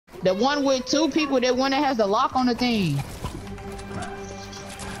The one with 2 people, that one that has the lock on the thing.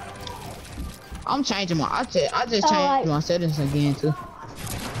 I'm changing my, I just changed my settings again too.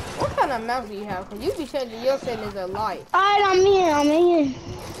 What kind of mouse do you have? Cause you be changing your settings a lot. Alright, I'm in.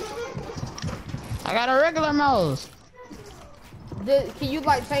 I got a regular mouse. Can you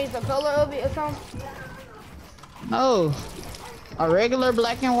like change the color of it or something? No, a regular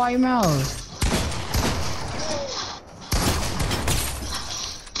black and white mouse.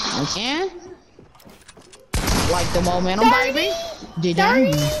 I can. Like the momentum, 30? baby.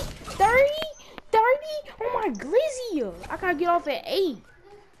 30? 30? 30? Oh my glizzy! I gotta get off at 8.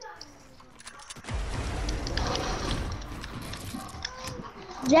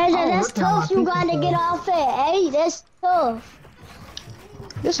 JJ, that's tough. You gotta get off at 8. That's tough.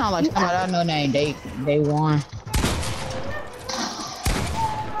 This sound like somebody I know named Day One.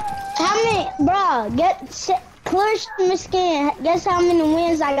 How many, bro? Clear my skin. Guess how many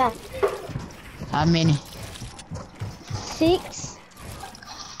wins I got? How many? 6.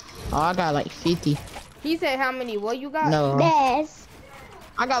 Oh, I got like 50. He said how many? What you got? No. That's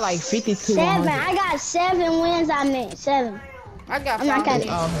I got like 52. 7. I got 7 wins. I meant 7. I got 5. I'm not capping.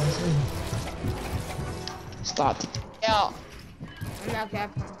 Oh, stop. Yeah. I'm not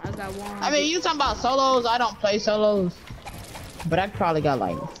capping. I got 1. I mean, you talking about solos? I don't play solos. But I probably got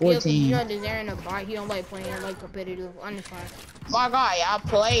like 14. You know, Desiree a bot. He don't like playing like competitive. Understand? My guy, I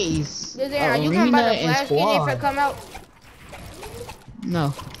plays. Desiree, you gonna buy the flash skin if it come out?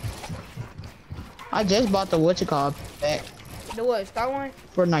 No. I just bought the back. The what? Star one?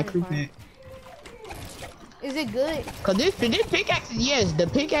 Fortnite crew pack. Is it good? Cause this pickaxe, yes, the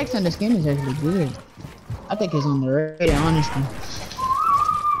pickaxe and the skin is actually good. I think it's underrated, honestly.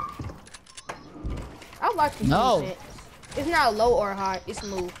 I like the defense. It's not low or high. It's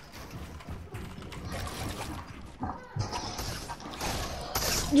smooth.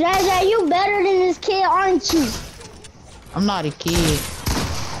 JJ, you better than this kid, aren't you? I'm not a kid.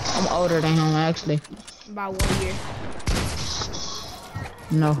 I'm older than him, actually. By 1 year.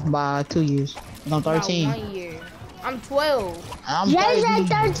 No, by 2 years. I'm 13. By 1 year. I'm 12. I'm JJ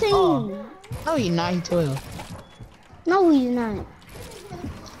 13. Oh. No, he's not. He's 12. No, he's not.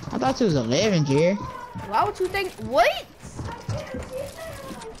 I thought he was 11, Jerry. Why would you think? What?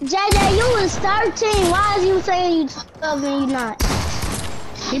 JJ, you was 13. Why is you saying you 12 and you not?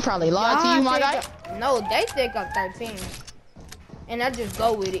 He probably lied to you, my guy. No, they think I'm 13. And I just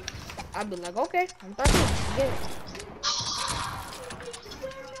go with it. I'd be like, okay, I'm 13. Get it.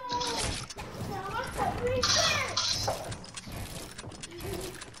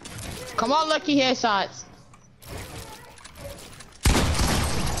 Come on, lucky headshots.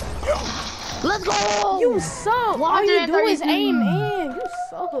 Let's go! You suck! All you do is aim in. You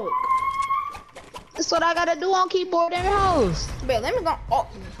suck. That's what I gotta do on keyboard and mouse. But let me go. Oh,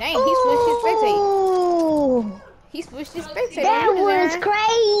 dang, he switched his spectate. He switched his spectate. That was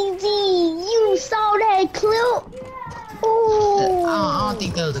crazy. You saw that clip? Ooh. I don't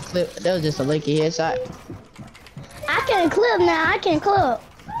think that was a clip. That was just a lucky headshot. I can clip now. I can clip.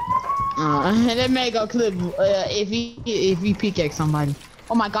 That may go clip if he pickaxe somebody.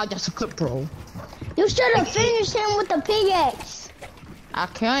 Oh my god, that's a clip, bro. You should have finished him with the pickaxe. I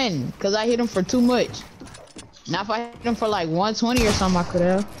couldn't, cause I hit him for too much. Now if I hit him for like 120 or something, I could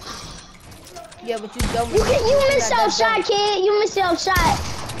have. Yeah, but you don't. You missed your shot, kid. You missed your shot.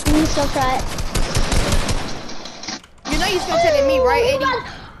 You missed your shot. You know you still telling me, right, Eddie?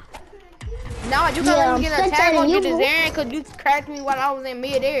 No, you gotta get a tag on your design, cause you cracked me while I was in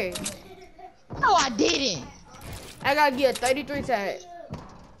mid-air. No, I didn't. I gotta get a 33 tag.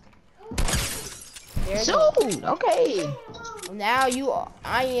 Shoot, okay. Now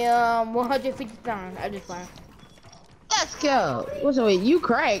I am 150 times. I just fine. Let's go. What's the way you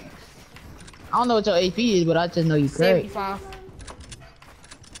crack? I don't know what your AP is, but I just know you crack. 75.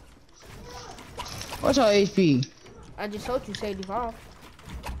 What's your HP? I just told you 75.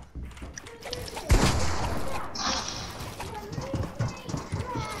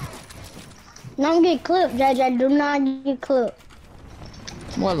 Don't get clipped, JJ. Do not get clipped.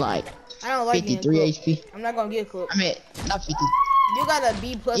 More like I don't like 53 HP. I'm not gonna get clipped. I mean, not 50. You got a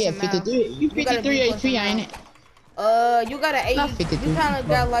B plus. Yeah, 53. You 53 HP, ain't it? You got an 8. Not 53. You kind of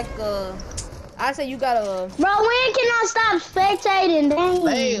got like a. I say you got a. Bro, when can I stop spectating? Dang.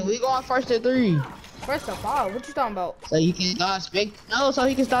 Hey, we going first to 3. First of all, what you talking about? So you can stop so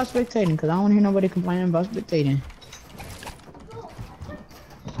he can stop spectating, cause I don't hear nobody complaining about spectating.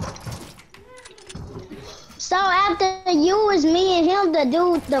 So after you was me and him to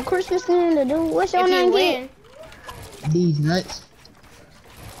do the Christmas thing to do, what's your name again? These nuts.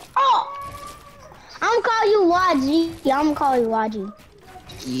 Oh, I'm gonna call you YG. I'm gonna call you YG.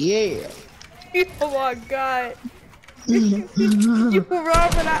 Yeah. Oh my god. You wrong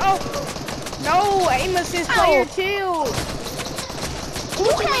for that. Oh no, aim assist player, chill.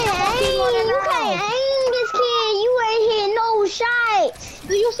 You can't aim this kid. You ain't hit no shots.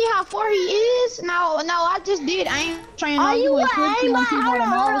 Do you see how far he is? No, I just did aim training. Are you an aim aimbot?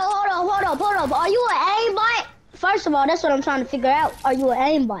 Hold up. Are you an aimbot? First of all, that's what I'm trying to figure out. Are you an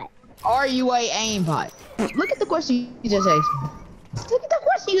aimbot? Are you a aimbot? Look at the question you just asked me. Look at the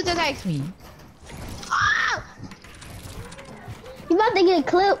question you just asked me. Ah! You about to get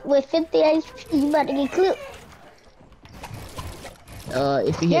clipped with 50 HP. You about to get clipped.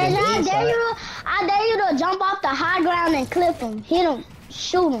 If he hit I dare you to jump off the high ground and clip him. Hit him.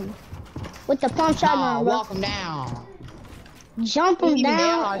 Shoot him. With the pump shotgun, bro. Walk him down. Jump him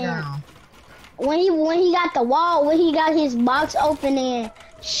down. When he got the wall, when he got his box open and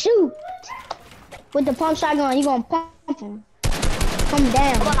shoot. With the pump shotgun, you gonna pump him. Come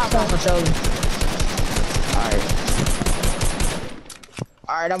down.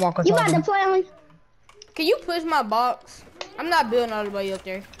 Alright, I'm on control. You about to play on? Can you push my box? I'm not building all the way up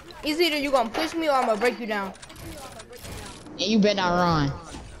there. It's either you gonna push me or I'm gonna break you down. And you better not run.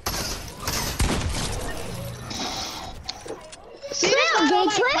 See, this why I don't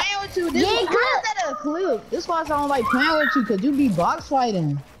like playing with you. This is a clip. This why I don't like playing with you, cause you be box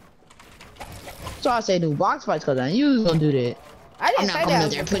fighting. That's why I say do box fights, cause I you gonna do that. I'm not coming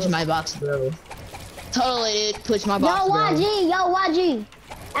up there pushing my box, bro. Totally push my box, Yo, YG.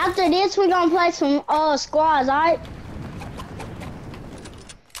 After this, we gonna play some squads, alright?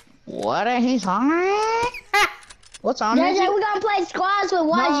 What are he saying? What's on JJ, we gonna play squads with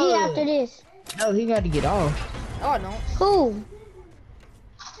YG after this. No, he got to get off. Oh no. Who?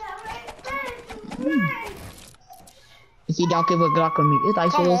 If he don't give a Glock on me, it's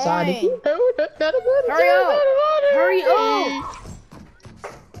like suicide. Hurry up!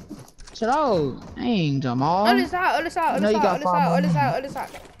 Shut up. Dang, Jamal. Other side.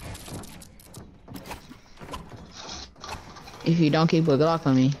 If you don't keep a Glock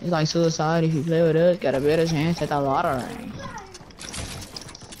on me, it's like suicide. If you play with us, got a better chance at the lottery.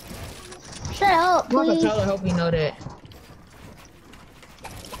 Shut up, please. I hope you know that.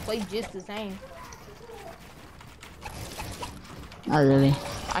 Play just the same. Not really.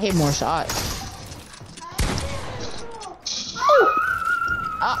 I hit more shots.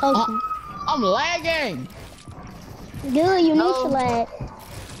 I'm lagging. Good, you need to lag.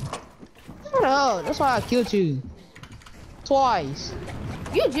 Shut up. That's why I killed you. Twice.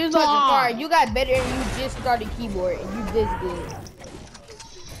 You just got the car. You got better and you just started keyboard and you this good.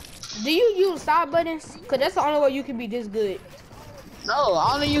 Do you use side buttons? Cause that's the only way you can be this good. No,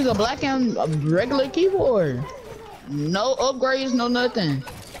 I only use a black and a regular keyboard. No upgrades, no nothing.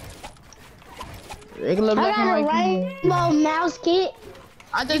 Regular black and white keyboard. Rainbow mouse kit.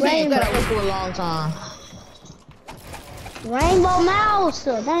 I just ain't got it for a long time. Rainbow mouse,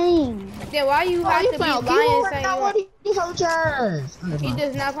 dang. Then why you have to be lying saying he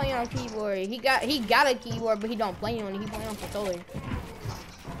does not play on keyboard. He got a keyboard, but he don't play on it. He play on controller.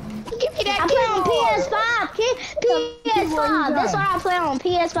 Give me that I play on PS5. PS5. That's what I play on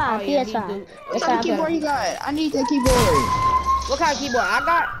PS5. Oh, yeah, PS5. What kind of keyboard you got? I need that keyboard. What kind of keyboard I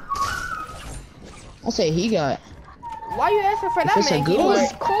got? I say he got. Why you asking for that man keyboard?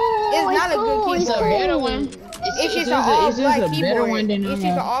 It's cool. It's not a good It's a keyboard. better one. It's just an all black keyboard. It's just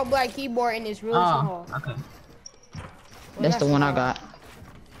an all black keyboard and it's really small. Okay. That's the one I got.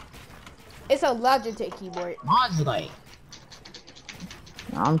 It's a Logitech keyboard. Mine's like.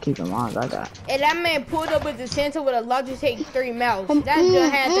 I'm keeping mine. I got. And that man pulled up with the center with a Logitech 3 mouse. That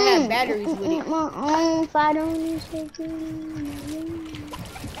just had to have batteries with it.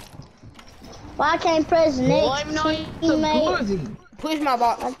 Why I can't press next? Push my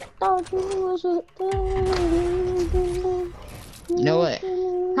box. I thought you was a You know what?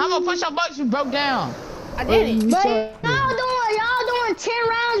 How am I push your box? You broke down. I did it. But y'all doing 10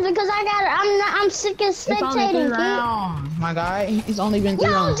 rounds because I'm sick of spectating. It's only 3 rounds, my guy. It's only been 3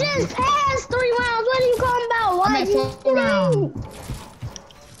 rounds. Yo, just passed 3 rounds. What are you talking about? Why I'm at 4 rounds.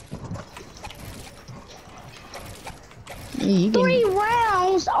 3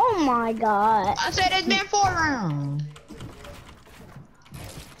 rounds? Oh my god. I said it's been 4 rounds.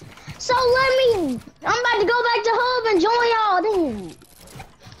 So I'm about to go back to Hub and join y'all then.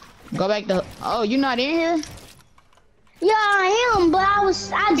 Go back to. Oh, you not in here? Yeah, I am, but I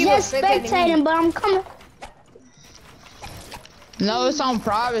just spectating, but I'm coming. No, it's on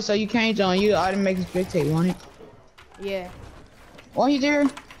private, so you can't join. You automatically spectate, won't it? Yeah. Oh, he's there?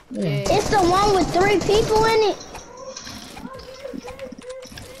 Yeah. It's the one with 3 people in it.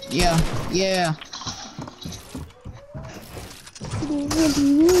 Yeah, yeah.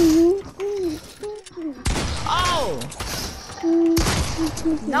 Oh!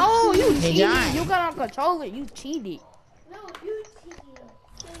 No, you Hey, cheated. John. You got on controller. You cheated.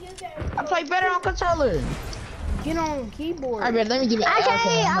 I play better on controller. Get on keyboard. Alright, let me give it. I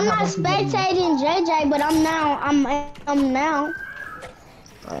can't. I'm not spectating JJ, but I'm now. I'm now.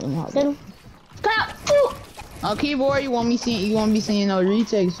 Alright, Clap. on keyboard, you want me seeing no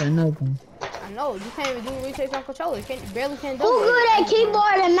retakes or nothing. I know. You can't even do retakes on controller. You barely can do Who it. good at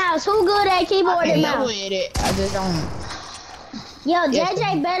keyboard and mouse? Who good at keyboard and I mouse? with it. I just don't. Yo, Yes,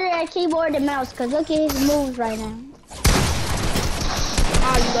 JJ better at keyboard and mouse, cause look at his moves right now.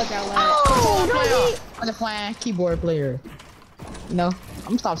 Oh, you got that lad. Oh, don't be. I'm just playing keyboard player. You know, I'm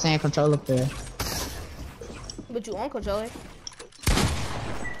gonna stop saying controller player. But you on controller.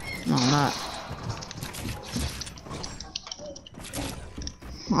 No, I'm not.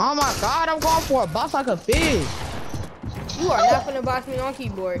 Oh my god, I'm going for a box like a fish. You are not gonna box me on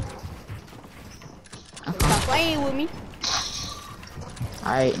keyboard. Stop playing with me.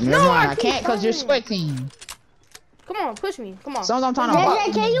 Alright, No, never mind. I I keep can't cause you're trying. sweating. Come on, push me. Come on. Sometimes I'm trying to JJ,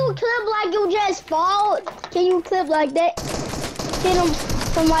 box. can you clip like you just fall? Can you clip like that? Hit him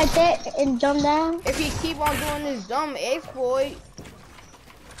from like that and jump down? If he keep on doing this dumb exploit,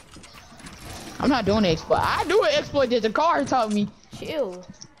 I'm not doing the exploit. I do an exploit that the car taught me. chill.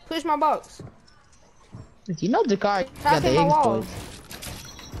 Push my box. You know the car Try got to the hit my exploit. wall.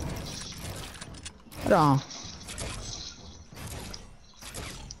 Hold on.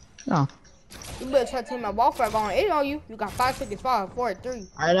 Hold on. You better try to take my ball for going 8 on you. You got 5 seconds, 5, 4, 3.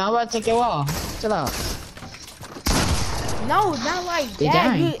 Alright, I'm about to take your wall. Chill out. No, not like They that.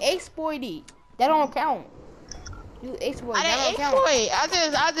 dying. You exploited. That don't count. You exploit. I That didn't don't count.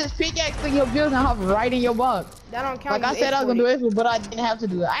 exploit. I just pickaxe in your building and hop right in your box. That don't count. Like I You said I was gonna do exploited. exploit, but I didn't have to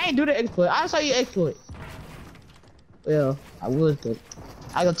do it. I ain't do the exploit. I'll show you exploit. Well, I would, but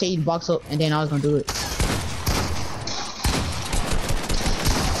I gonna tell you to box up and then I was gonna do it.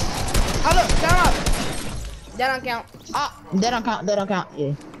 Oh look, shut up. That don't count. Ah, that don't count. That don't count.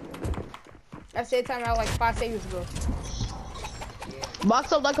 Yeah. I said time out like 5 seconds ago.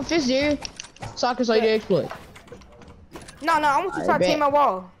 Box up like a fish, dude. So I can show you the exploit. No, I want you to try to bet. take my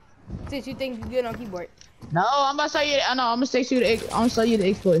wall. Since you think you're good on keyboard. No, I'm about to show you. I know. I'm gonna show you the. I'm gonna show you the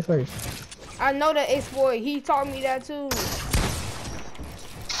exploit first. I know that exploit. He taught me that too.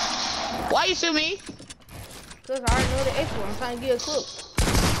 Why you shoot me? Cause I already know the exploit. I'm trying to get a clip.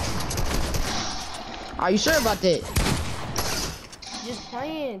 Are you sure about that? Just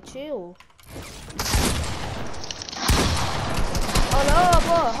playing, chill. Hold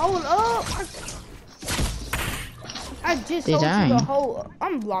up, hold up. I just told you the whole.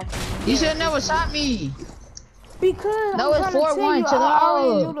 I'm blocking. You should have never shot me. Because No, I'm it's trying to tell 4-1, you, chill I already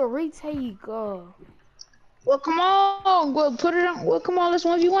out. knew the retake. Well, come on. Well, put it on. Well, come on. Let's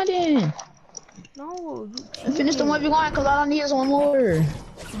 1v1 then. No, And finish the 1v1 because all I need is one more.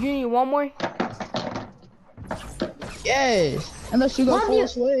 You need one more? Yes. Unless you go full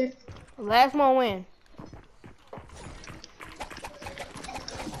sway. Last one win.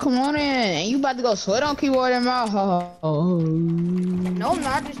 Come on in. And you about to go sweat on keyboard and mouse. Oh. No, I'm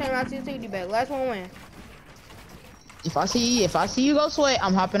not. Just trying not to take you back. Last one win. If I see you go sweat,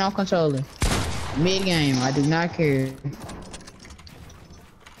 I'm hopping on controller. Mid game, I do not care.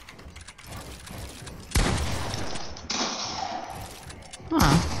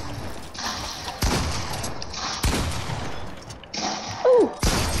 Huh. Ooh.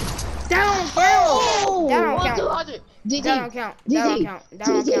 Down, Oh, That don't count. 100. GG. That don't count. That don't count. That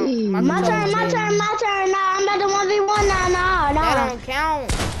don't GG. count. My turn. Nah, I'm about to 1v1 now. That don't count.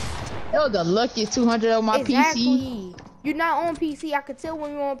 That was the luckiest 200 on my PC. Exactly. You're not on PC. I could tell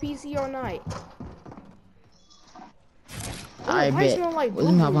when you're on PC or not. Alright, why you bet. smell like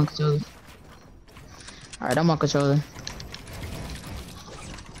Let me hop boo-boo? on controller. Alright, I'm on controller.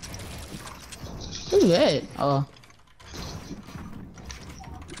 Who's that? Oh.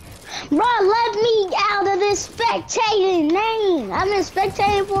 Bro, let me out of this spectating name. I've been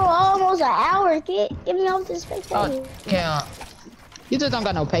spectating for almost an hour. Get me off this spectating. Oh, yeah. You just don't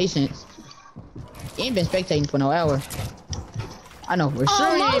got no patience. You ain't been spectating for no hour. I know for sure.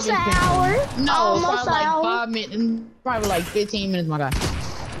 you ain't Almost been an spectating. hour. No, Almost probably like an hour. 5 minutes. Probably like 15 minutes, my guy.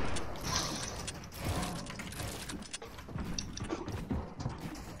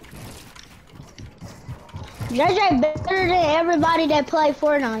 JJ better than everybody that play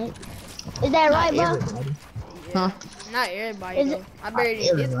Fortnite. Is that right, bro? Everybody. Huh? Not everybody. Is Though. it- I better than this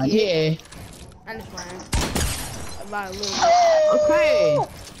Everybody. kid. Yeah. I'm just playing. About a little bit. Okay.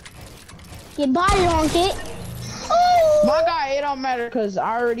 Get body on, kid. My guy, it don't matter because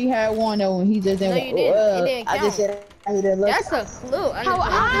I already had one though, and he just didn't. No, you didn't. It didn't I just count. said That's a clue.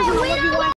 How